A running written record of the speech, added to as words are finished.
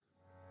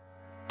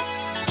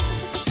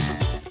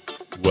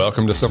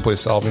Welcome to Simply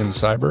Solving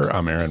Cyber.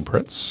 I'm Aaron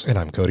Pritz. And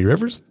I'm Cody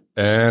Rivers.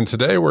 And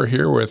today we're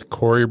here with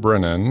Cory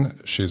Brennan.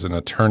 She's an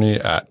attorney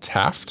at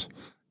Taft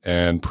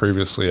and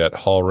previously at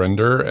Hall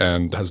Rinder,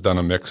 and has done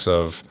a mix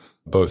of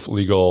both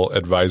legal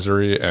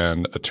advisory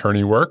and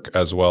attorney work,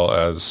 as well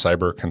as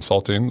cyber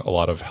consulting, a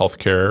lot of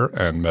healthcare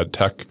and med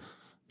tech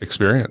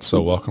experience.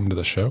 So welcome to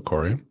the show,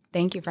 Cory.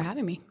 Thank you for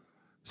having me.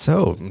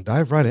 So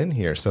dive right in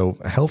here. So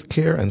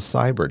healthcare and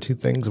cyber, two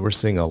things we're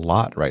seeing a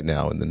lot right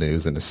now in the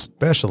news, and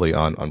especially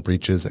on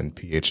breaches and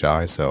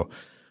PHI. So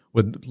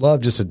would love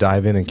just to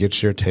dive in and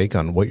get your take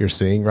on what you're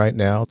seeing right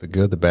now, the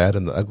good, the bad,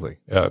 and the ugly.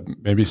 Yeah,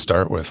 maybe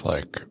start with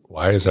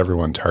why is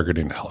everyone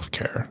targeting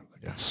healthcare?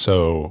 It's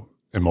so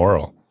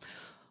immoral.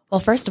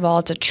 Well, first of all,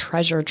 it's a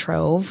treasure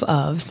trove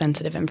of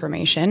sensitive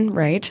information,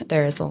 right?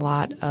 There's a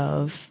lot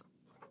of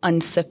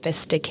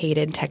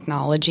unsophisticated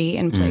technology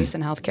in place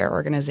in healthcare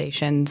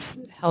organizations.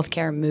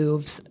 Healthcare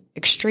moves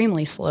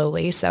extremely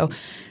slowly. So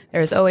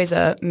there's always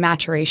a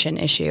maturation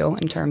issue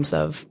in terms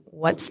of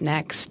what's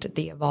next,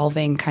 the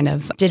evolving kind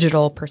of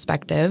digital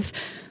perspective.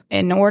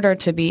 In order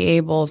to be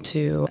able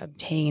to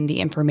obtain the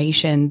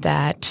information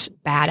that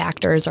bad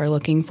actors are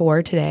looking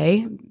for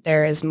today,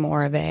 there is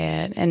more of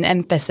an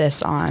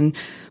emphasis on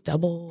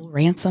double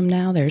ransom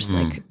now. There's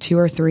like 2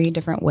 or 3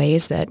 different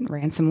ways that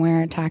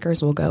ransomware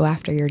attackers will go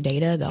after your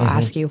data. They'll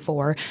ask you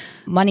for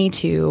money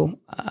to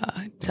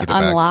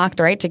unlock,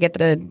 right, to get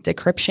the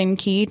decryption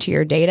key to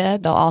your data.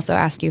 They'll also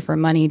ask you for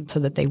money so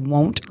that they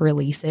won't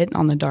release it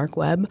on the dark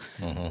web.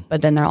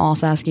 But then they'll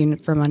also ask you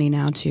for money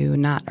now to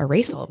not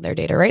erase all of their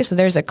data, right? So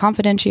there's a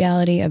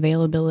confidentiality,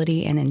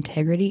 availability, and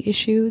integrity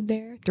issue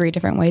there. 3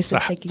 different ways to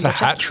take It's a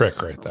hat trick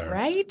right there.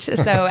 Right? So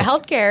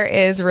healthcare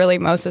is really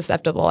most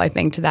susceptible, I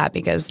think, to that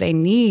because they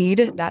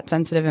need that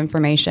sensitive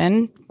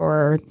information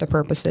for the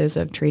purposes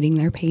of treating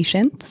their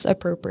patients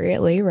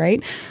appropriately,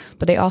 right?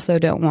 But they also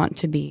don't want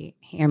to be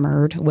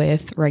hammered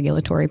with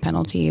regulatory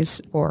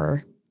penalties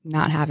for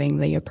not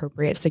having the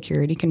appropriate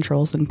security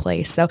controls in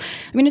place. So,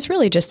 I mean, it's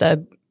really just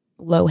a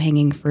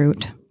low-hanging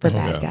fruit for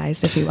bad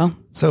guys, if you will.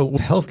 So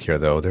healthcare,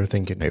 though, they're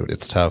thinking, hey,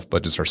 it's tough,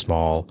 budgets are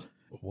small.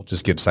 We'll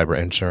just get cyber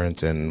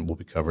insurance and we'll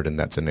be covered in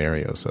that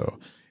scenario. So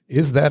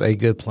is that a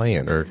good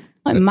plan? Or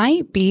it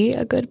might be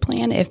a good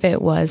plan if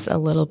it was a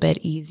little bit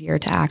easier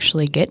to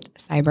actually get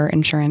cyber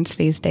insurance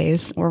these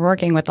days. We're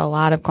working with a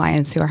lot of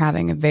clients who are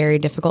having a very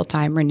difficult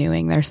time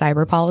renewing their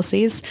cyber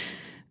policies.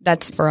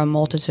 That's for a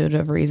multitude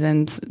of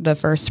reasons. The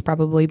first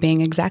probably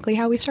being exactly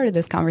how we started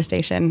this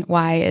conversation.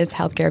 Why is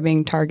healthcare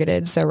being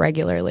targeted so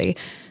regularly?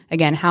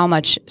 Again, how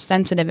much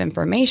sensitive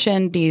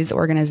information these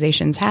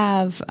organizations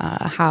have,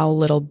 how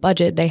little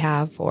budget they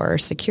have for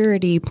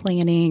security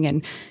planning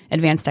and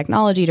advanced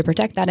technology to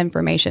protect that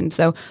information.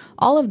 So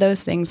all of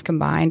those things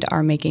combined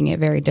are making it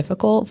very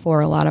difficult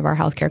for a lot of our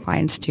healthcare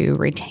clients to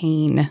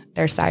retain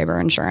their cyber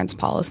insurance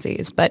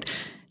policies. But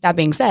that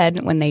being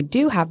said, when they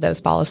do have those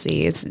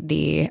policies,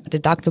 the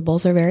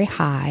deductibles are very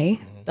high.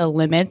 The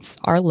limits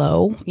are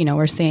low. You know,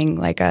 we're seeing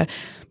like a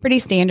pretty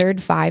standard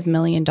 $5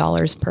 million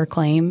per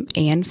claim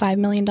and $5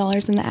 million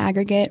in the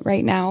aggregate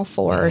right now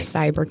for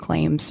cyber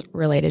claims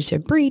related to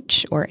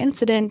breach or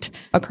incident.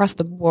 Across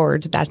the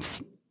board,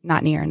 that's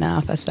not near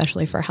enough,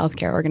 especially for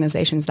healthcare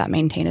organizations that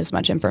maintain as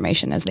much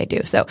information as they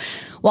do. So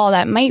while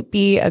that might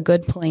be a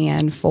good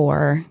plan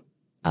for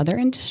other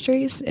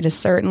industries, it is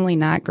certainly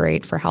not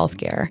great for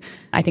healthcare.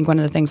 I think one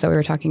of the things that we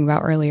were talking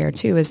about earlier,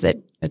 too, is that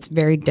it's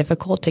very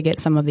difficult to get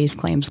some of these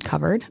claims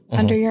covered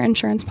under your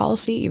insurance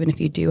policy, even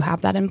if you do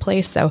have that in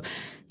place. So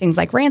things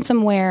like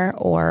ransomware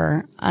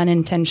or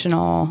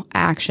unintentional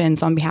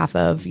actions on behalf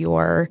of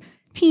your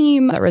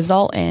team that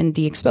result in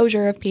the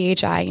exposure of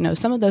PHI, you know,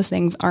 some of those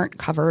things aren't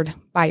covered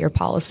by your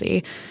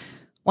policy.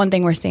 One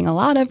thing we're seeing a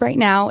lot of right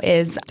now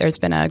is there's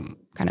been a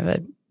kind of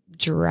a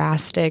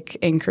drastic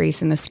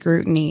increase in the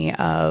scrutiny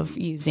of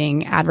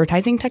using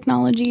advertising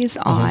technologies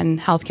on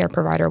healthcare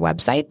provider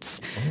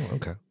websites. Oh,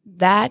 okay.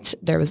 That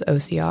there was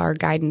OCR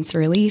guidance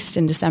released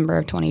in December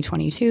of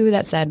 2022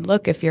 that said,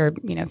 look, if you're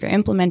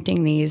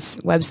implementing these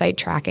website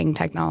tracking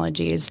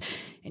technologies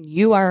and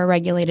you are a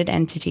regulated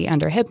entity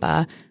under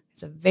HIPAA,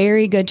 there's a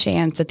very good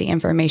chance that the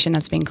information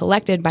that's being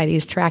collected by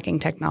these tracking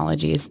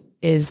technologies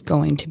is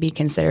going to be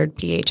considered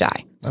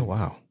PHI. Oh,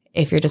 wow.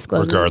 If you're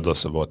disclosing.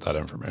 Regardless of what that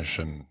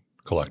information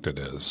collected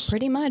is.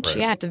 Pretty much, right.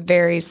 Yeah. It's a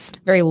very,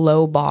 very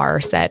low bar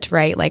set,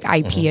 right? Like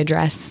IP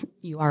address,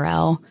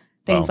 URL,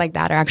 things like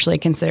that are actually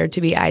considered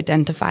to be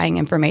identifying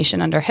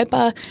information under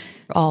HIPAA.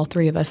 All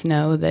 3 of us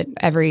know that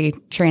every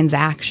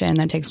transaction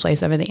that takes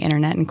place over the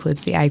internet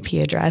includes the IP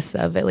address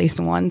of at least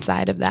one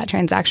side of that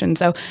transaction.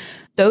 So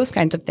those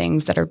kinds of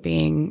things that are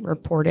being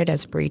reported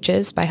as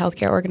breaches by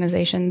healthcare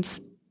organizations,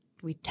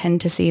 we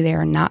tend to see they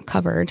are not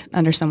covered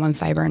under someone's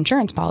cyber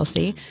insurance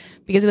policy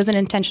because it was an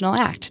intentional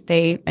act.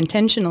 They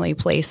intentionally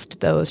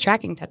placed those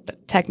tracking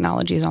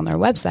technologies on their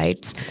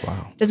websites.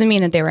 Wow. Doesn't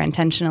mean that they were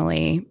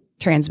intentionally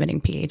transmitting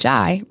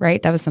PHI,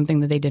 right? That was something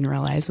that they didn't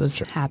realize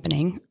was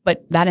happening.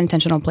 But that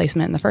intentional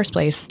placement in the first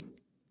place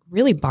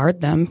really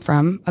barred them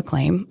from a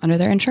claim under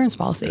their insurance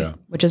policy,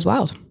 which is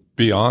wild.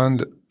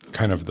 Beyond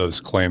kind of those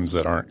claims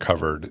that aren't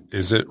covered,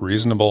 is it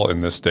reasonable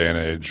in this day and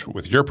age,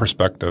 with your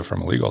perspective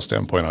from a legal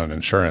standpoint on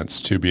insurance,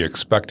 to be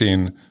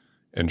expecting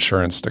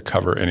insurance to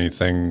cover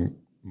anything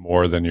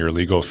more than your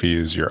legal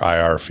fees, your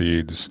IR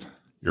fees,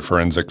 your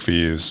forensic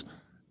fees?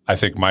 I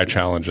think my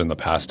challenge in the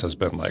past has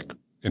been like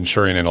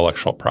insuring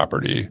intellectual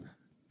property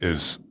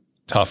is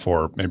tough,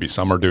 or maybe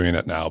some are doing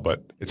it now,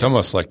 but it's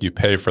almost like you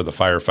pay for the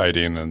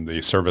firefighting and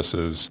the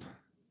services.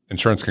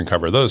 Insurance can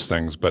cover those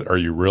things, but are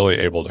you really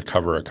able to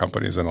cover a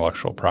company's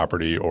intellectual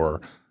property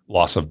or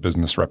loss of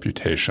business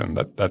reputation?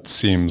 That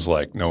seems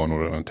like no one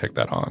would want to take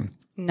that on.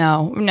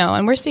 No.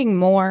 And we're seeing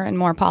more and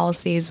more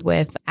policies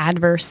with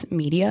adverse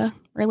media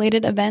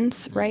related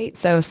events, right?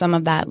 So some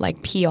of that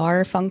like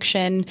PR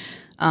function,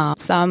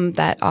 some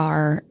that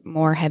are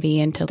more heavy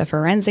into the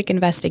forensic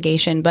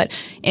investigation. But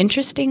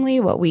interestingly,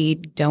 what we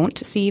don't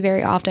see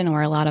very often,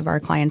 where a lot of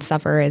our clients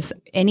suffer, is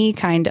any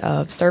kind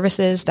of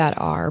services that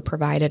are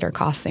provided or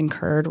costs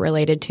incurred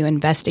related to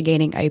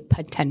investigating a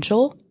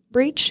potential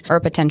breach or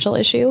a potential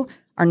issue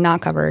are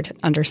not covered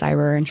under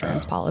cyber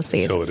insurance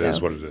policies. Until it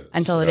is what it is.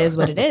 Until it is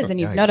what it is,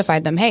 and you've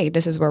notified them, hey,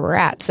 this is where we're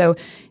at. So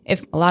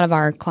if a lot of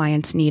our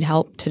clients need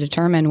help to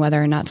determine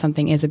whether or not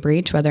something is a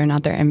breach, whether or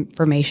not their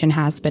information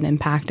has been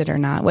impacted or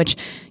not, which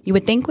you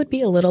would think would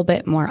be a little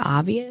bit more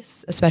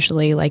obvious,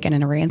 especially like in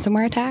a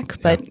ransomware attack,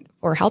 but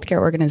for healthcare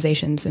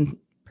organizations in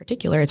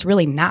particular, it's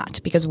really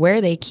not, because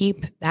where they keep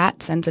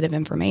that sensitive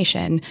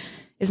information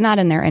is not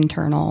in their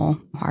internal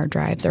hard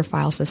drives or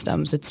file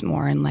systems. It's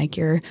more in like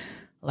your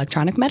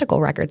electronic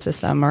medical record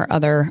system or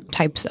other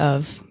types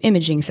of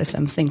imaging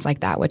systems, things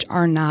like that, which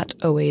are not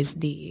always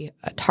the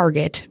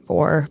target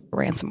for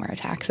ransomware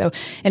attacks. So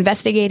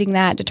investigating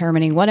that,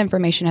 determining what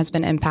information has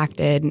been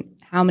impacted,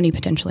 how many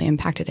potentially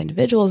impacted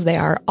individuals they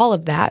are, all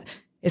of that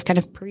is kind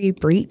of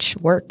pre-breach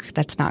work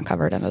that's not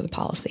covered under the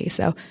policy.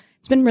 So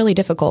it's been really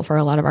difficult for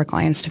a lot of our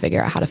clients to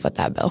figure out how to foot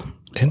that bill.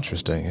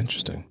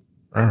 Interesting.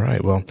 All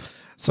right. Well,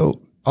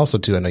 so also,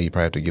 too, I know you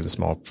probably have to give a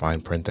small fine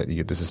print that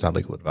this is not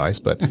legal advice,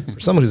 but for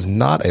someone who's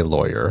not a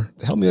lawyer,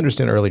 help me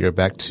understand earlier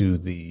back to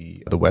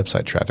the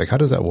website traffic. How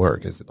does that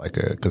work? Is it like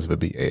because of a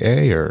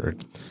BAA, or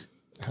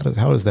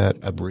how is that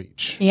a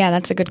breach? Yeah,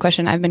 that's a good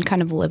question. I've been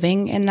kind of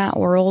living in that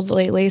world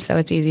lately, so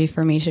it's easy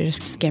for me to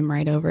just skim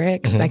right over it,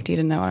 expect you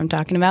to know what I'm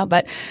talking about.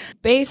 But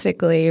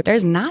basically,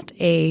 there's not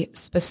a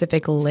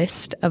specific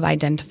list of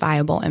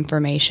identifiable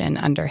information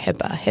under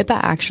HIPAA. HIPAA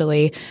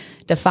actually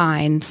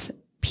defines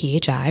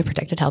PHI,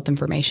 protected health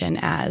information,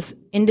 as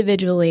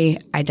individually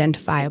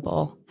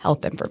identifiable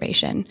health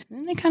information. And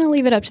then they kind of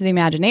leave it up to the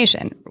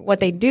imagination. What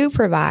they do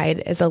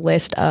provide is a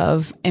list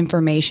of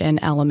information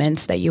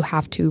elements that you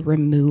have to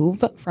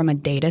remove from a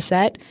data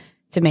set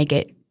to make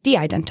it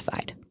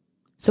de-identified.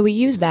 So we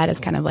use that as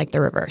kind of like the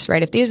reverse,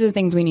 right? If these are the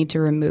things we need to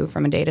remove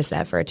from a data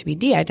set for it to be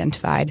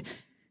de-identified,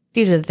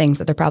 these are the things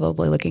that they're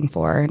probably looking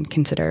for and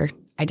consider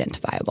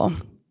identifiable.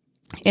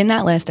 In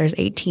that list, there's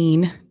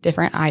 18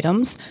 different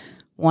items.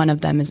 One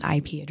of them is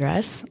IP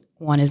address.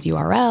 One is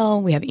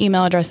URL. We have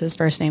email addresses,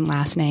 first name,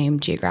 last name,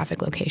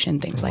 geographic location,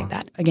 things like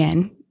that.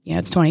 Again,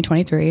 it's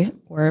 2023.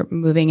 We're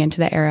moving into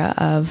the era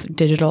of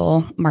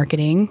digital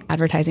marketing,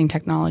 advertising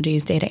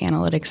technologies, data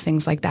analytics,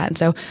 things like that. And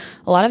so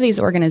a lot of these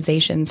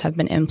organizations have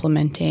been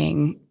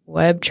implementing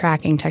web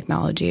tracking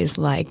technologies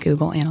like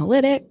Google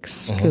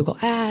Analytics, Google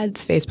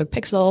Ads, Facebook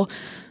Pixel,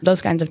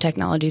 those kinds of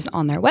technologies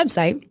on their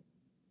website.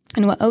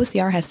 And what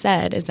OCR has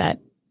said is that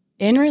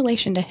in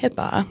relation to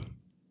HIPAA,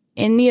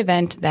 in the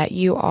event that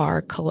you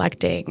are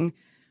collecting,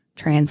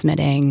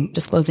 transmitting,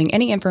 disclosing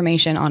any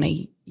information on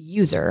a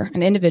user,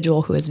 an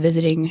individual who is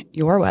visiting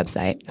your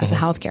website as a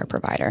healthcare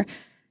provider,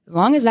 as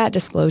long as that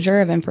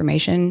disclosure of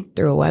information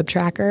through a web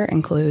tracker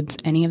includes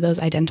any of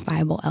those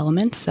identifiable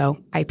elements,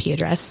 so IP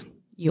address,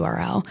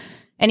 URL,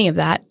 any of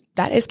that,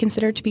 that is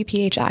considered to be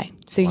PHI.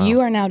 So you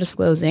are now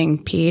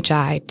disclosing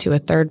PHI to a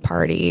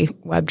third-party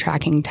web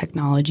tracking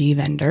technology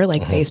vendor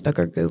like Facebook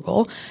or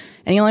Google.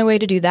 And the only way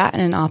to do that in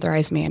an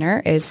authorized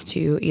manner is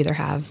to either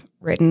have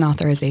written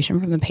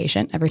authorization from the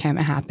patient every time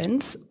it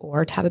happens,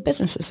 or to have a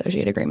business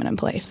associate agreement in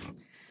place.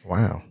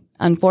 Wow.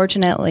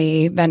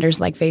 Unfortunately, vendors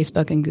like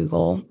Facebook and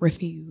Google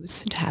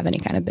refuse to have any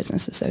kind of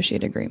business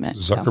associate agreement.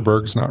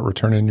 Zuckerberg's not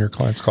returning your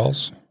clients'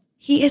 calls?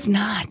 He is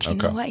not. You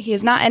know what? He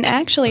is not. And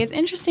actually, it's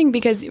interesting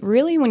because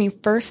really when you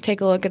first take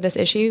a look at this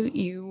issue,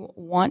 you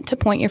want to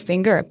point your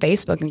finger at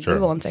Facebook and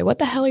Google and say, what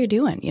the hell are you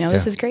doing?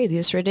 This is crazy.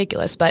 This is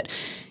ridiculous. But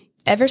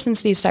ever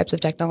since these types of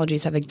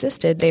technologies have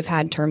existed, they've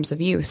had terms of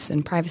use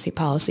and privacy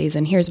policies.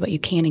 And here's what you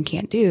can and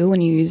can't do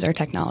when you use our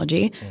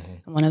technology.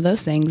 And one of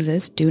those things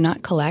is do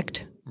not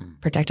collect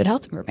protected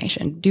health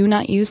information. Do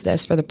not use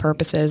this for the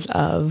purposes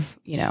of,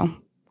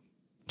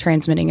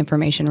 transmitting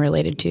information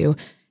related to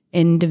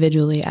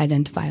individually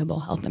identifiable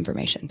health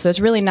information. So it's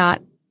really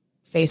not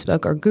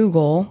Facebook or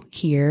Google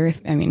here.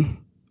 I mean,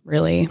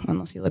 really,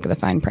 unless you look at the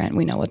fine print,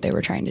 we know what they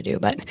were trying to do.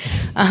 But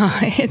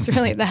it's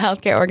really the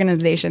healthcare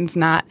organizations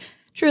not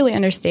truly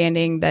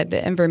understanding that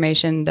the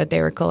information that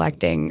they were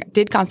collecting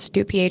did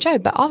constitute PHI.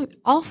 But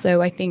also,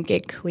 I think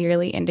it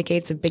clearly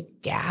indicates a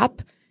big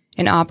gap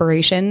in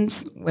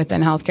operations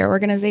within healthcare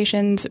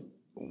organizations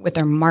with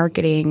their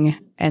marketing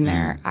and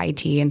their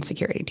IT and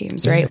security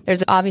teams, right? Mm-hmm.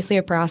 There's obviously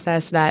a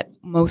process that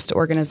most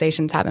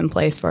organizations have in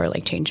place for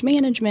like change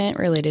management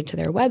related to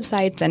their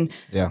websites. And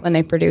when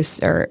they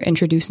produce or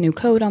introduce new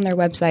code on their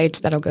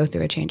websites, that'll go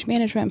through a change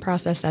management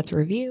process that's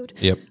reviewed.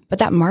 Yep. But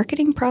that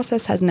marketing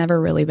process has never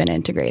really been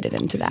integrated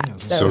into that.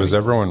 So is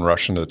everyone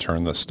rushing to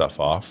turn this stuff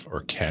off,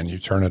 or can you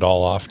turn it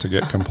all off to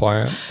get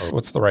compliant? Or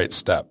what's the right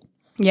step?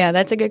 Yeah,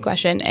 that's a good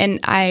question. And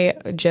I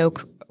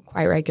joke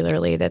quite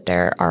regularly that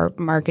there are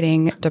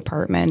marketing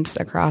departments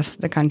across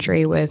the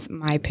country with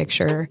my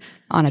picture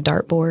on a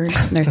dartboard.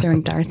 And they're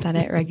throwing darts at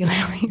it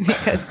regularly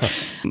because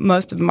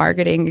most of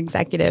marketing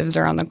executives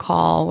are on the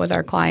call with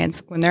our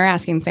clients when they're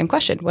asking the same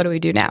question, what do we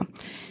do now?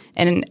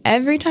 And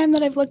every time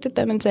that I've looked at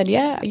them and said,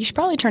 yeah, you should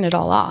probably turn it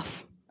all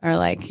off, are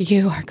like,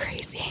 you are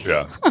crazy.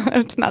 Yeah.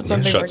 It's not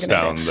something it shuts we're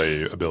going down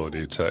the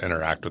ability to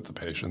interact with the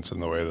patients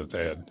in the way that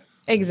they had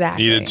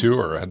exactly needed to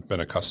or had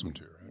been accustomed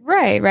to.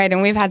 Right.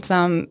 And we've had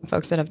some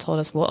folks that have told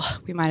us, well,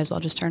 we might as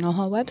well just turn the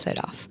whole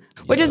website off,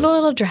 which is a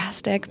little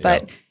drastic.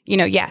 But,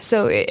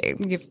 so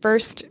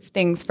first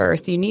things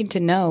first, you need to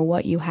know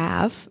what you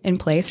have in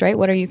place, right?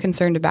 What are you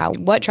concerned about?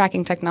 What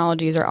tracking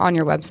technologies are on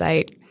your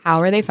website?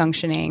 How are they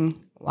functioning?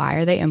 Why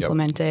are they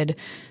implemented? Yep.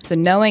 So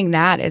knowing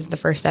that is the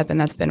first step, and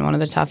that's been one of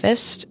the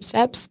toughest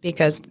steps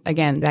because,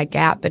 again, that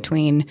gap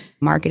between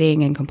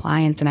marketing and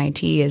compliance and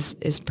IT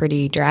is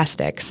pretty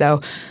drastic.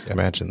 So I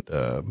imagine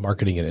the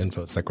marketing and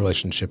InfoSec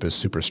relationship is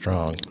super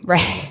strong.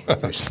 Right.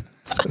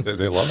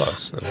 They love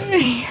us.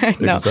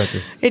 No,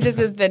 exactly. It just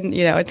has been,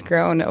 it's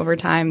grown over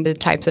time, the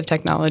types of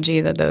technology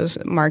that those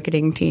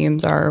marketing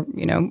teams are,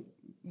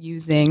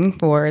 using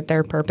for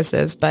their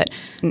purposes, but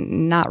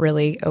not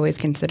really always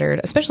considered,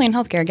 especially in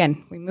healthcare.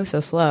 Again, we move so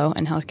slow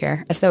in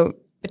healthcare. So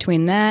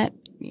between that,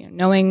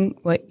 knowing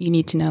what you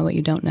need to know, what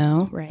you don't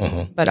know, right?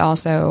 Mm-hmm. But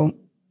also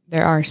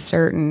there are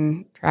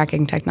certain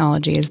tracking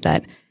technologies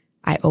that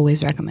I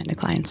always recommend to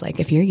clients. Like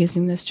if you're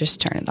using this, just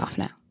turn it off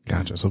now.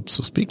 Gotcha. So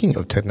speaking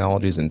of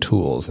technologies and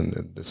tools, and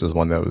this is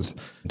one that was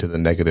to the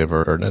negative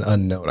or an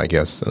unknown, I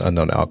guess, an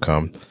unknown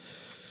outcome.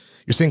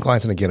 You're seeing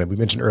clients, and again, we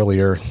mentioned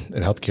earlier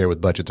in healthcare with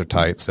budgets are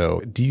tight.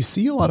 So do you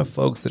see a lot of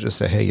folks that just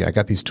say, hey, I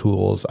got these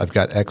tools. I've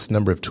got X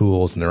number of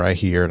tools and they're right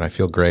here and I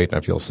feel great and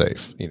I feel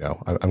safe.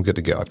 I'm good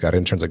to go. I've got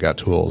insurance. I've got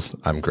tools.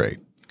 I'm great.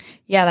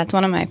 Yeah, that's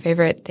one of my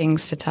favorite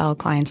things to tell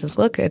clients is,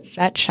 look, it's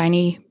that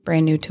shiny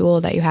brand new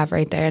tool that you have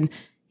right there. And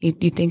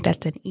you think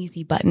that's an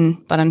easy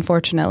button, but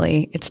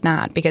unfortunately it's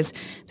not, because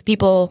the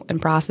people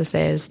and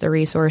processes, the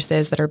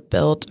resources that are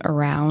built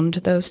around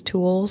those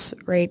tools,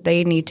 right,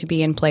 they need to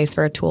be in place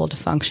for a tool to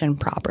function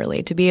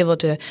properly, to be able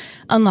to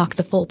unlock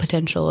the full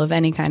potential of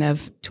any kind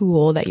of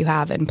tool that you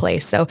have in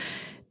place. So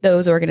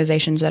those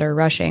organizations that are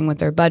rushing with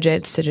their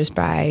budgets to just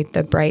buy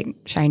the bright,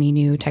 shiny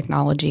new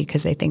technology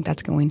because they think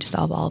that's going to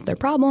solve all of their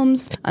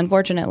problems,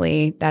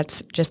 unfortunately,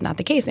 that's just not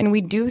the case. And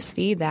we do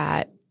see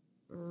that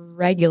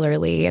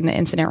regularly in the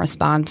incident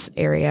response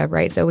area,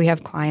 right? So we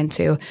have clients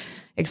who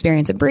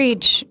experience a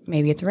breach,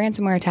 maybe it's a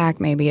ransomware attack,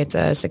 maybe it's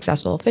a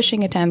successful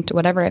phishing attempt,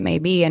 whatever it may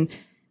be, and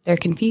they're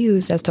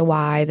confused as to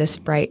why this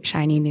bright,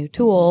 shiny new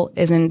tool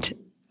isn't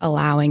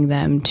allowing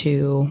them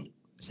to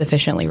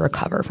sufficiently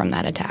recover from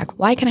that attack.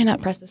 Why can I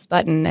not press this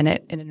button and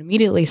it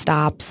immediately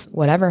stops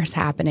whatever is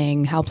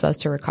happening, helps us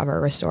to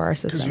recover, restore our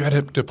systems? Because you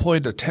had it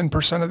deployed to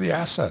 10% of the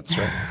assets,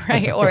 right?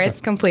 Right, or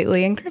it's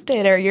completely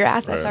encrypted, or your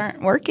assets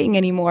aren't working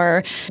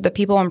anymore. The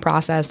people and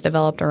process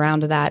developed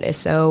around that is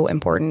so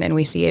important, and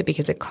we see it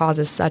because it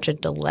causes such a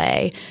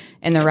delay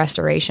in the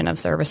restoration of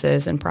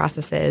services and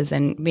processes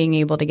and being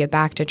able to get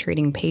back to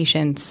treating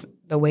patients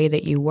the way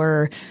that you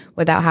were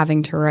without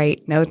having to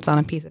write notes on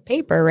a piece of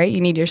paper, right?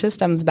 You need your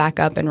systems back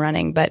up and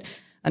running. But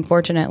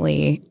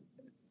unfortunately,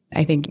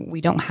 I think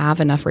we don't have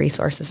enough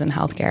resources in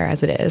healthcare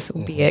as it is,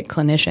 be it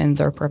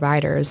clinicians or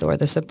providers or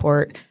the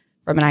support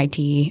from an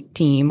IT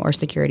team or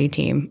security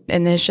team.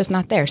 And it's just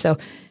not there. So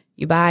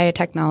you buy a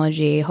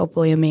technology,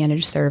 hopefully a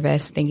managed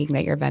service, thinking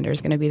that your vendor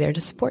is going to be there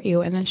to support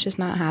you, and it's just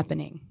not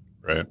happening.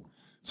 Right.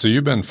 So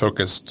you've been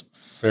focused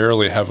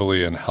fairly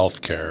heavily in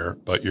healthcare,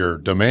 but your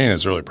domain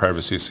is really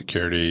privacy,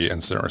 security,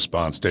 incident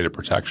response, data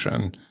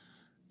protection.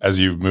 As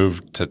you've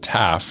moved to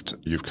Taft,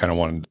 you've kind of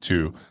wanted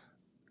to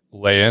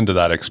lay into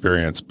that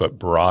experience, but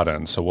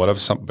broaden. So what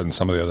have been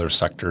some of the other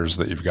sectors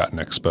that you've gotten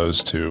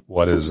exposed to?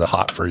 What is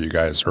hot for you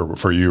guys or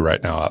for you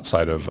right now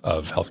outside of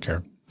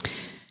healthcare?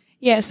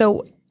 Yeah,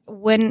 so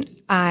when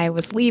I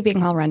was leaving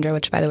Hall Render,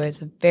 which by the way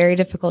is a very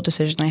difficult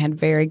decision, I had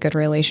very good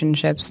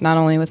relationships, not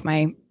only with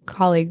my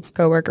colleagues,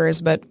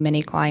 coworkers, but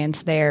many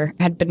clients there,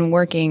 had been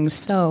working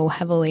so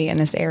heavily in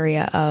this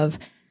area of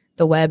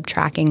the web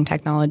tracking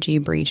technology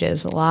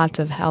breaches, lots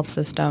of health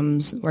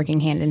systems working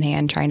hand in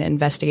hand, trying to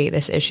investigate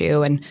this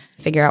issue and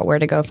figure out where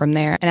to go from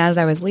there. And as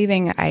I was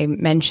leaving, I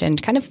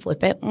mentioned kind of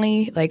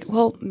flippantly, like,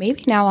 well,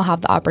 maybe now I'll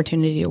have the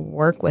opportunity to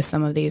work with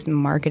some of these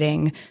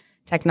marketing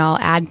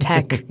ad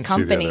tech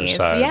companies.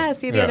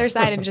 See the other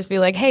side and just be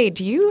like, hey,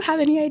 do you have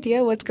any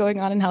idea what's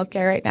going on in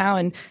healthcare right now?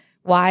 And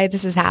why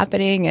this is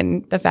happening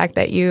and the fact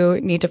that you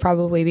need to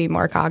probably be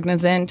more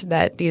cognizant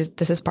that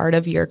this is part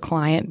of your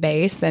client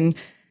base and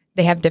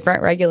they have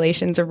different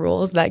regulations or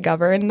rules that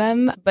govern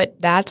them. But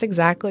that's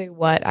exactly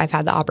what I've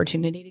had the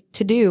opportunity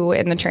to do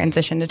in the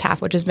transition to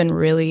Taft, which has been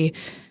really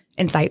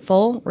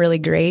insightful, really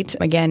great.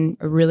 Again,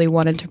 I really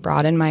wanted to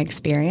broaden my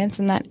experience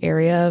in that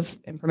area of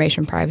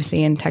information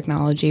privacy and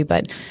technology,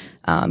 but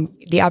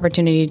the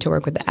opportunity to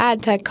work with the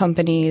ad tech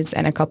companies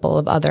and a couple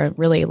of other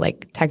really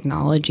like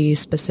technology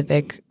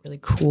specific, really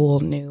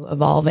cool, new,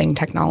 evolving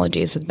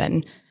technologies has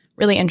been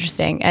really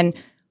interesting. And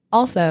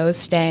also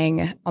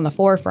staying on the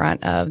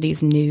forefront of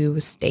these new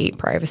state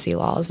privacy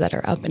laws that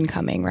are up and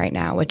coming right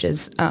now, which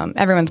is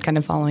everyone's kind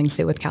of following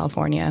suit with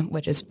California,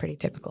 which is pretty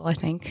typical, I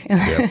think.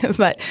 Yep.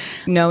 But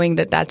knowing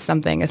that that's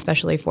something,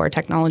 especially for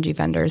technology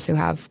vendors who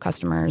have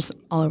customers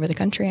all over the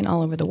country and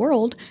all over the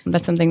world,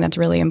 that's something that's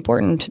really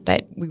important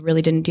that we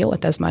really didn't deal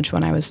with as much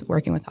when I was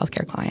working with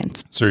healthcare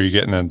clients. So are you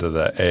getting into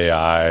the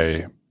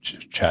AI,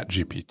 Chat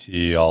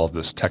GPT, all of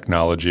this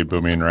technology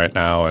booming right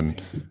now,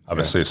 and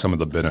obviously some of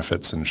the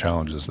benefits and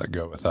challenges that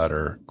go with that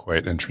are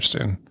quite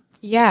interesting.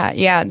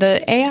 Yeah.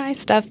 The AI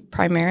stuff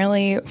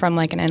primarily from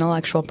like an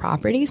intellectual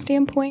property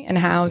standpoint and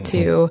how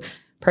to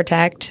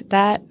protect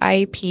that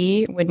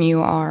IP when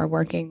you are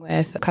working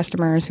with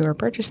customers who are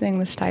purchasing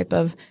this type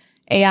of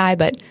AI,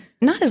 but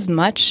not as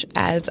much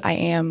as I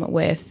am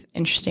with,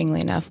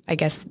 interestingly enough, I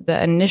guess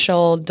the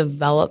initial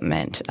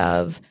development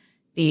of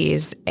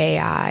these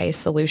AI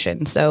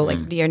solutions. So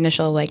like the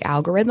initial like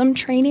algorithm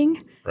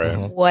training.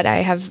 Right. What I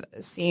have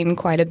seen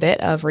quite a bit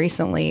of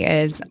recently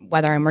is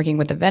whether I'm working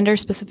with a vendor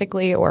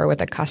specifically or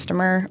with a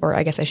customer, or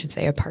I guess I should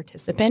say a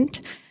participant,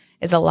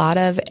 is a lot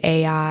of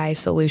AI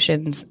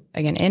solutions,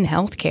 again, in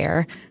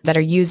healthcare that are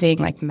using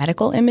like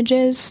medical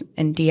images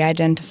and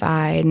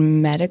de-identified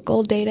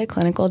medical data,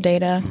 clinical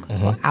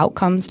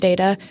outcomes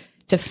data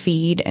to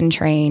feed and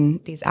train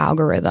these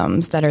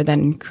algorithms that are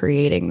then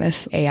creating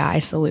this AI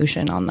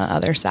solution on the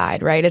other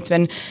side, right? It's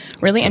been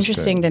really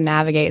interesting to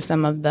navigate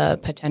some of the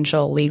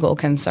potential legal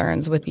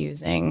concerns with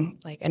using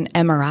like an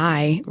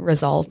MRI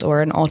result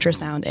or an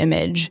ultrasound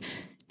image,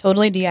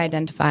 totally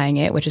de-identifying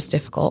it, which is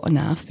difficult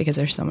enough because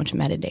there's so much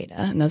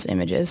metadata in those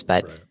images,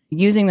 but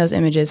using those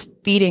images,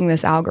 feeding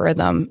this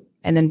algorithm,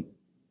 and then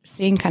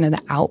seeing kind of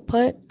the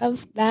output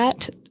of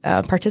that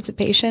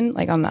participation,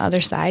 like on the other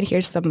side,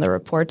 here's some of the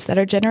reports that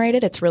are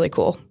generated. It's really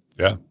cool.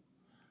 Yeah.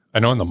 I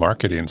know on the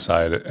marketing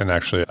side, and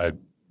actually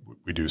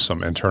we do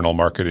some internal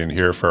marketing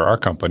here for our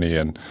company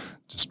and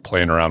just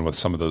playing around with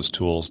some of those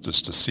tools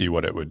just to see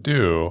what it would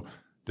do,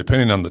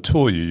 depending on the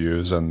tool you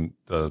use and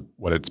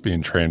what it's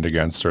being trained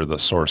against or the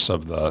source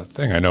of the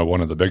thing. I know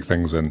one of the big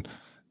things in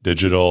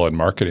digital and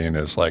marketing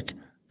is like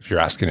if you're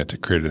asking it to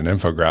create an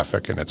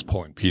infographic and it's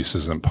pulling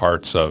pieces and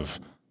parts of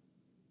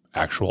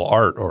actual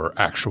art or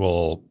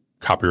actual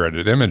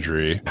copyrighted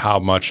imagery, how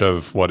much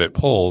of what it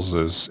pulls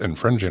is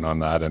infringing on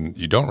that. And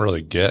you don't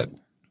really get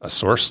a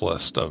source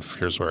list of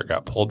here's where it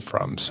got pulled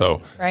from.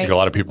 So I think a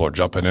lot of people are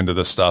jumping into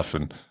this stuff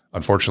and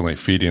unfortunately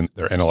feeding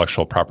their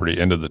intellectual property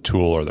into the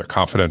tool or their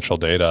confidential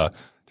data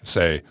to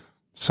say,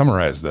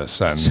 summarize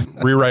this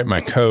and rewrite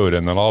my code.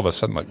 And then all of a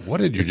sudden, like, what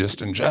did you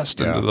just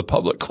ingest into the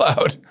public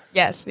cloud?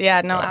 Yes.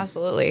 Yeah, no,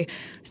 absolutely.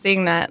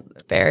 Seeing that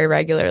very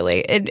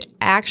regularly. It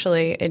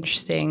actually,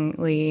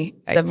 interestingly,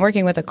 I'm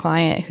working with a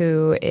client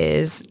who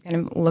is kind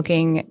of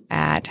looking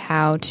at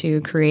how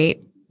to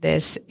create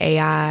this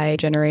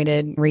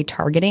AI-generated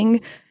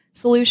retargeting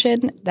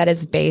solution that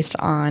is based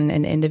on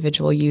an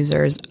individual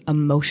user's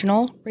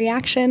emotional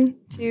reaction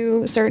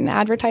to certain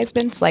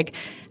advertisements, like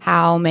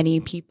how many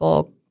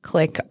people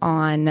click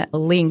on a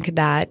link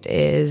that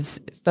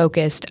is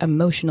focused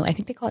emotionally. I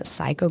think they call it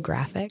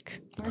psychographic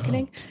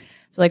marketing. Oh.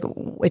 So like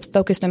it's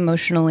focused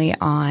emotionally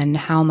on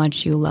how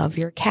much you love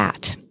your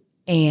cat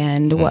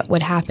and what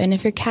would happen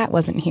if your cat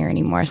wasn't here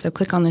anymore. So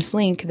click on this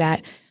link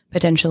that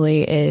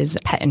potentially is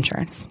pet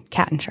insurance,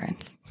 cat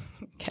insurance.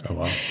 Okay. Oh,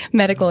 wow.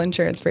 Medical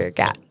insurance for your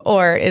cat.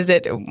 Or is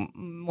it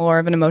more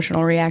of an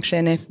emotional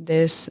reaction if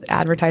this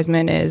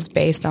advertisement is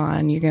based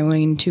on you're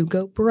going to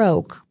go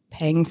broke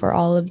paying for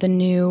all of the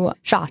new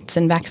shots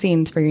and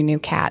vaccines for your new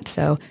cat.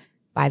 So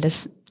buy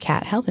this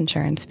cat health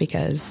insurance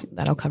because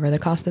that'll cover the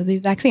cost of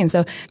these vaccines.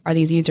 So are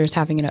these users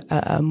having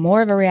a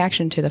more of a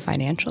reaction to the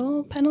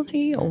financial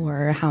penalty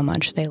or how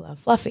much they love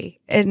Fluffy?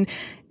 And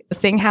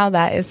seeing how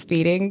that is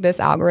feeding this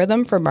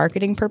algorithm for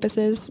marketing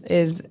purposes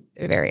is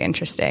very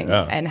interesting.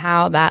 Yeah. And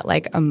how that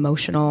like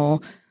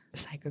emotional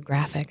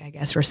psychographic, I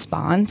guess,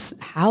 response,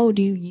 how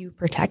do you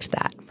protect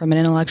that from an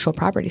intellectual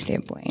property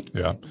standpoint?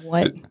 Yeah.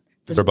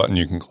 Is there a button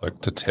you can click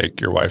to take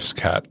your wife's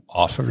cat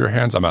off of your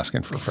hands? I'm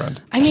asking for a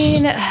friend. I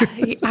mean,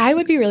 I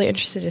would be really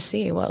interested to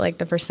see what like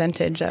the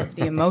percentage of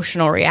the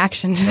emotional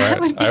reaction to that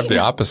would be. I have the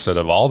opposite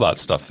of all that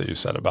stuff that you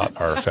said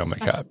about our family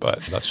cat, but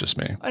that's just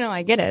me. Oh, no,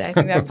 I get it. I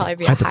think that would probably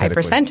be a high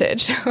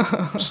percentage.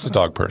 Just a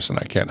dog person.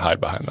 I can't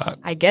hide behind that.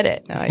 I get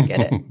it. No, I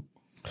get it.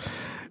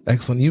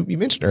 Excellent. You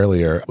mentioned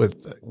earlier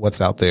with what's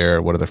out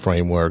there, what are the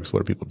frameworks,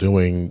 what are people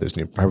doing? There's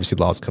new privacy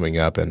laws coming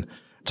up. And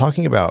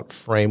Talking about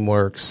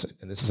frameworks,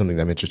 and this is something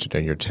that I'm interested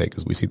in your take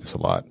because we see this a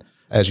lot.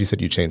 As you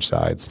said, you change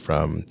sides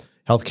from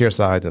healthcare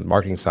side and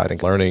marketing side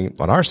and learning.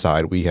 On our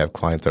side, we have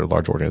clients that are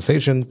large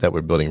organizations that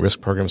we're building risk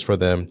programs for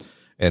them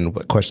and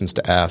what questions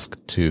to ask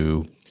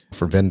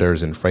for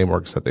vendors and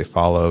frameworks that they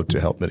follow to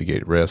help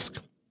mitigate risk.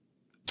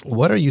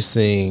 What are you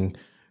seeing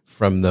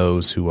from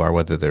those who are,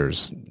 whether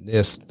there's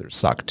NIST, there's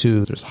SOC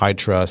 2, there's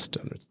HITRUST,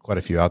 and there's quite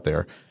a few out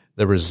there,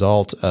 the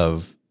result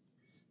of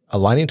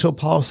aligning to a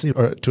policy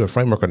or to a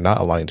framework or not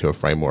aligning to a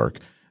framework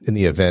in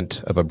the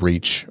event of a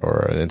breach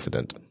or an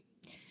incident?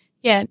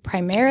 Yeah,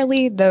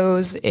 primarily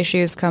those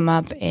issues come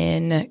up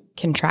in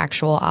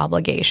contractual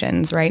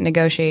obligations, right?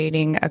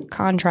 Negotiating a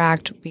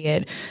contract, be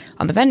it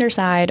on the vendor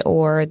side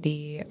or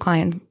the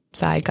client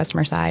side,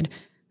 customer side,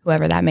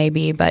 whoever that may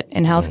be. But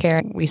in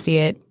healthcare, we see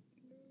it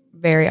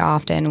very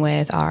often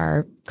with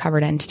our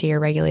covered entity or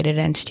regulated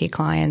entity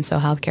clients, so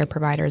healthcare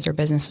providers or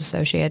business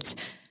associates,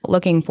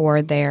 looking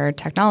for their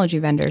technology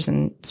vendors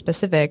in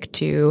specific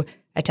to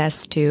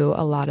attest to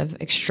a lot of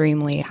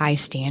extremely high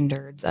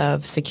standards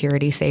of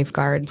security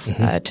safeguards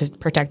to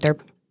protect their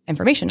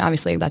information.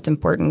 Obviously, that's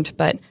important.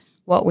 But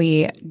what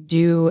we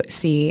do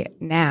see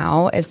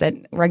now is that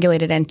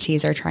regulated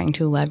entities are trying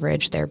to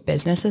leverage their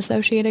business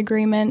associate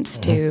agreements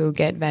to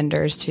get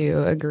vendors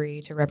to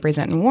agree to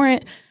represent and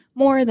warrant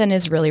more than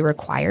is really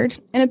required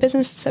in a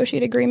business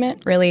associate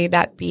agreement. Really,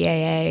 that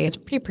BAA is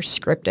pretty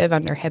prescriptive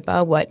under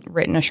HIPAA what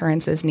written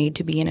assurances need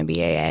to be in a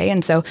BAA.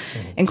 And so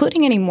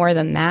including any more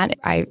than that,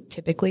 I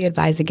typically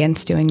advise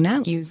against doing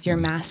that. Use your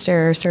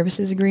master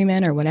services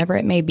agreement or whatever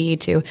it may be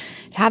to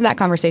have that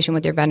conversation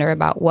with your vendor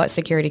about what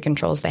security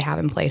controls they have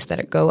in place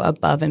that go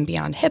above and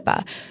beyond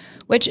HIPAA,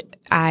 which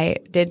I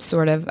did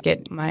sort of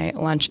get my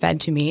lunch fed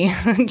to me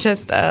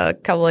just a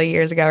couple of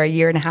years ago, or a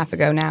year and a half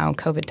ago now,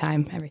 COVID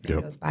time, everything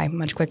goes by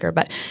much quicker.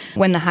 But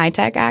when the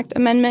HITECH Act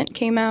amendment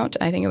came out,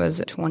 I think it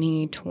was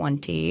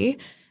 2020,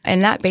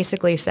 and that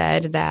basically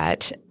said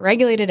that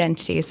regulated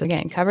entities, so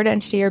again, covered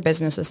entity or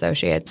business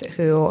associates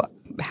who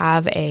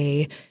have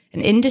an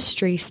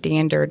industry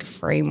standard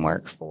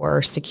framework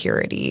for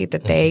security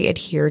that they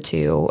adhere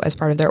to as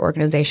part of their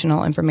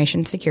organizational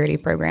information security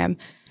program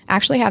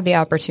actually have the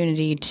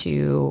opportunity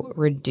to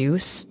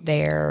reduce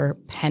their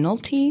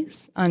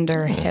penalties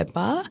under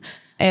HIPAA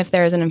if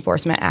there's an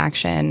enforcement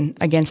action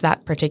against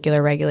that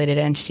particular regulated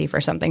entity for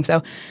something.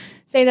 So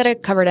say that a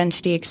covered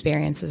entity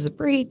experiences a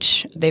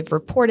breach. They've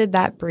reported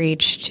that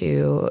breach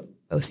to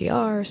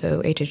OCR,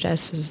 so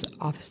HHS's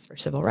Office for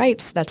Civil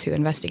Rights. That's who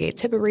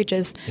investigates HIPAA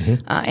breaches.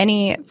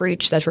 Any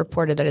breach that's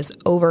reported that is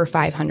over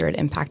 500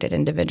 impacted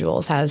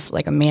individuals has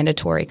like a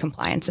mandatory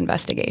compliance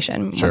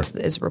investigation once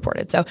it is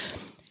reported. So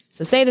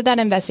say that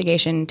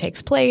investigation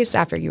takes place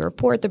after you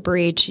report the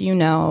breach,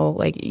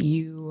 like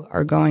you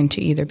are going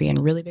to either be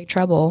in really big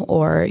trouble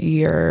or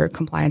your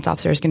compliance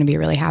officer is going to be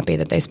really happy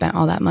that they spent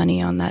all that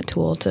money on that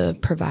tool to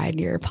provide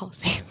your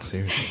policy.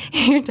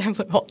 Seriously. Your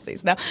template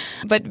policies. No.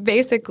 But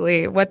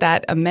basically what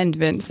that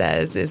amendment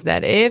says is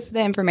that if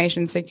the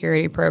information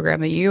security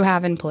program that you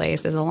have in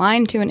place is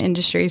aligned to an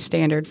industry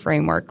standard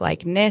framework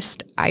like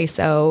NIST,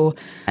 ISO,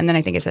 and then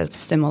I think it says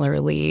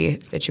similarly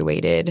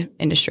situated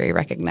industry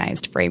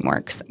recognized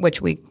frameworks,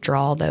 which we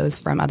draw those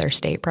from other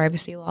state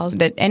privacy laws,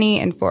 that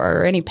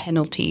any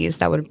penalties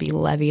that would be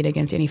levied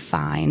against any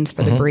fines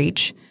for the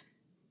breach,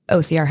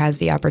 OCR has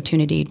the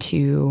opportunity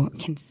to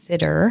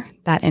consider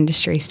that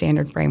industry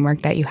standard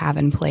framework that you have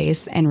in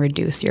place and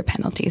reduce your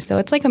penalties. So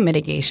it's like a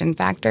mitigation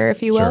factor,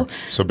 if you will.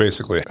 So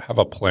basically have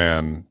a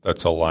plan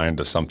that's aligned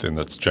to something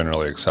that's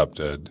generally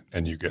accepted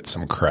and you get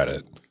some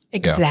credit.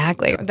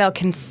 Exactly. They'll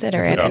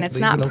consider it, and it's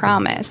not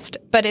promised.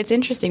 But it's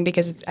interesting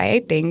because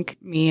I think,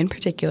 me in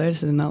particular,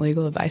 this is not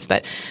legal advice,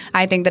 but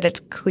I think that it's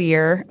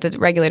clear that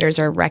regulators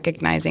are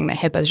recognizing that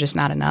HIPAA is just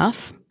not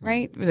enough,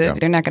 right?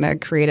 They're not going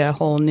to create a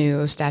whole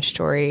new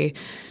statutory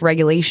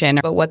regulation.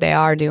 But what they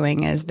are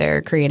doing is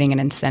they're creating an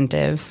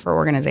incentive for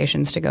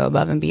organizations to go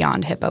above and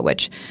beyond HIPAA,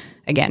 which,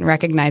 again,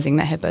 recognizing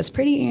that HIPAA is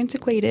pretty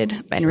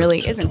antiquated and really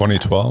isn't.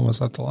 2012, enough. was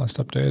that the last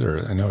update?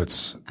 Or I know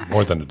it's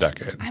more than a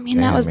decade. I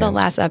mean, that was the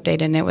last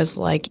update, and it was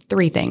like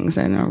 3 things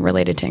and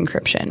related to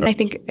encryption. And I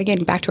think,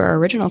 again, back to our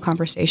original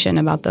conversation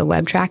about the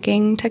web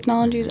tracking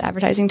technologies,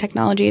 advertising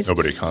technologies.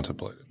 Nobody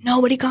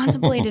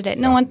contemplated it.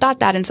 No one thought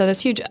that. And so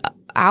this huge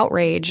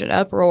outrage and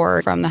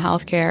uproar from the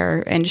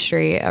healthcare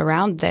industry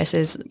around this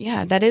is,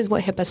 that is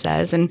what HIPAA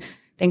says. And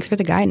thanks for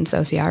the guidance,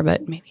 OCR,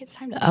 but maybe it's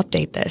time to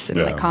update this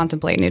and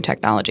contemplate new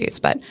technologies.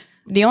 But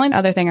the only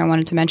other thing I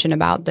wanted to mention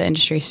about the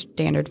industry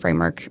standard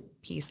framework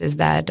piece is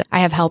that I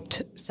have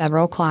helped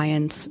several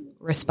clients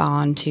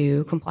respond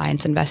to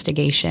compliance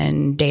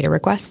investigation data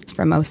requests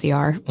from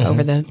OCR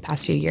over the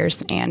past few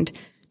years. And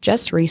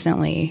just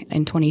recently,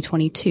 in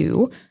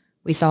 2022,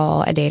 we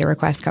saw a data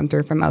request come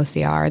through from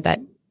OCR that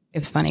it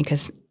was funny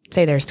because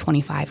say there's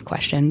 25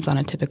 questions on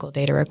a typical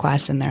data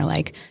request, and they're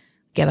like,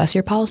 give us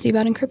your policy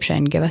about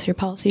encryption, give us your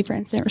policy for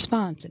incident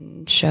response,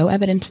 and show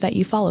evidence that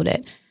you followed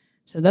it.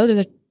 So those are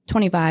the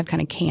 25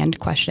 kind of canned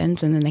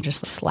questions, and then they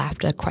just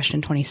slapped a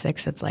question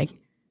 26 that's like,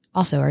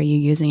 Also, are you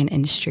using an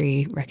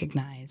industry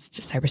recognized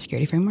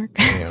cybersecurity framework?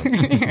 Yeah.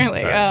 You're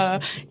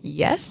like,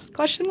 yes,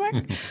 question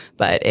mark.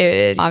 But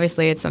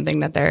obviously it's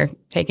something that they're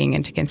taking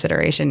into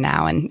consideration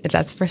now. And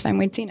that's the first time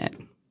we'd seen it.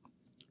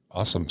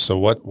 Awesome. So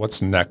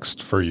what's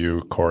next for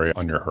you, Cory,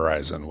 on your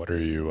horizon? What are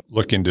you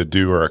looking to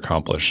do or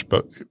accomplish,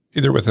 but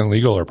either within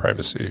legal or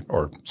privacy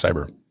or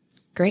cyber?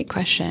 Great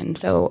question.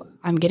 So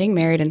I'm getting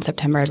married in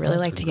September. I'd really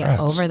like to get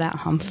over that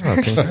hump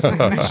first.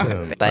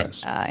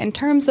 But in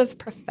terms of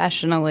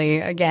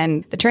professionally,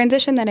 again, the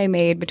transition that I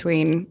made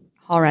between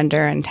Hall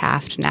Render and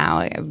Taft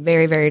now, a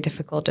very, very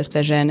difficult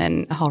decision,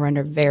 and Hall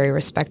Render, very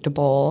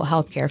respectable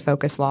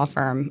healthcare-focused law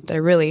firm that I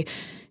really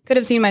could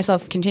have seen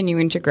myself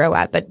continuing to grow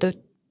at. But the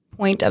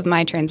point of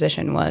my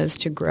transition was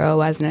to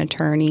grow as an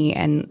attorney,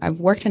 and I've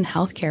worked in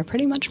healthcare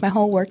pretty much my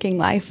whole working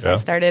life. Yeah. I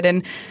started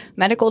in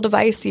medical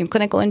device,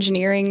 clinical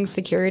engineering,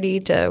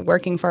 security, to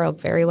working for a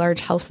very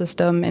large health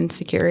system in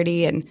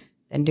security, and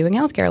then doing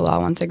healthcare law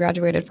once I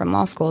graduated from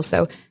law school.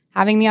 So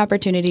having the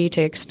opportunity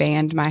to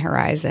expand my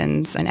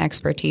horizons and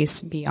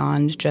expertise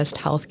beyond just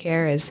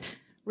healthcare is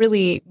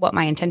really what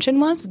my intention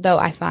was, though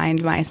I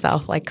find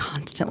myself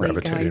constantly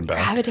gravitating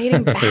back to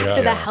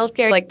the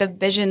healthcare, the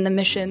vision, the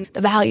mission, the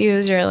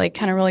values. You're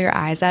kind of roll your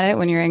eyes at it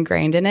when you're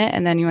ingrained in it.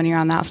 And then when you're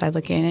on the outside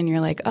looking in,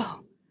 you're like,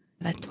 oh,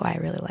 that's why I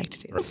really like to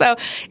do this. So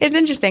it's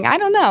interesting. I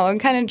don't know. I'm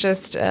kind of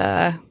just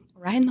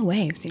riding the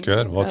wave.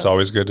 Good. Well, it's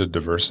always good to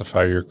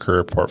diversify your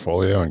career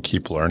portfolio and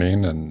keep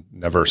learning and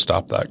never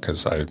stop that,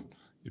 because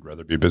you'd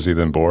rather be busy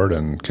than bored,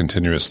 and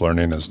continuous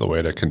learning is the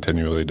way to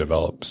continually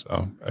develop.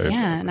 So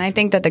and I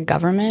think that the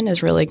government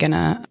is really going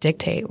to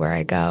dictate where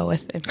I go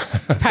with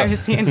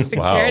privacy and security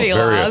wow, very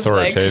laws.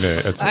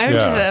 authoritative. I'm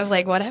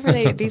just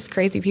whatever these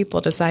crazy people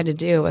decide to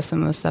do with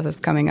some of the stuff that's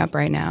coming up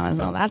right now.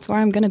 Well, that's where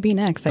I'm going to be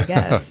next, I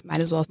guess.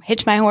 Might as well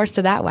hitch my horse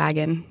to that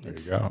wagon. There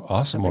you go.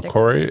 Awesome. Well,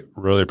 Cory,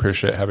 really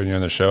appreciate having you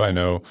on the show. I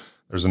know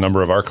there's a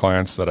number of our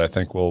clients that I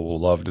think will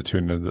love to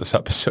tune into this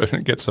episode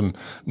and get some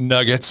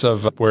nuggets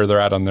of where they're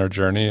at on their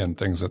journey and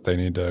things that they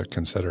need to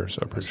consider.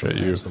 So appreciate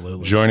you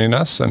joining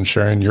us and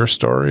sharing your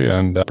story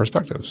and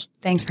perspectives.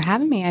 Thanks for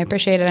having me. I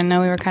appreciate it. I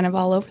know we were kind of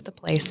all over the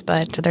place,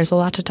 but there's a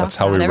lot to talk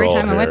about. Every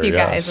time I'm with you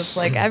guys, it's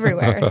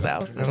everywhere.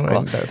 So that's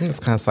cool. That's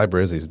kind of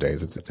cyber is these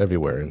days. It's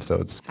everywhere. And so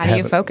it's... How do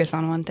you focus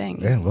on one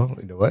thing? Yeah, well,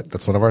 you know what?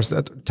 That's one of our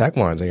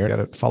taglines. And you got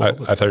to follow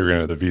up. I thought you were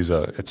going to the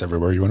Visa. It's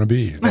everywhere you want to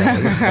be.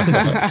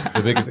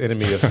 The biggest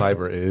enemy of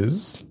cyber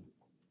is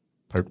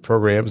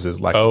programs, is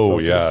lack of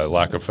focus.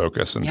 Lack of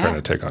focus and trying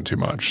to take on too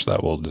much.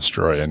 That will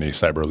destroy any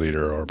cyber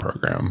leader or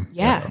program.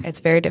 Yeah,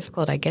 it's very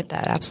difficult. I get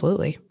that.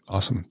 Absolutely.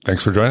 Awesome.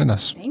 Thanks for joining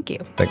us. Thank you.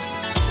 Thanks.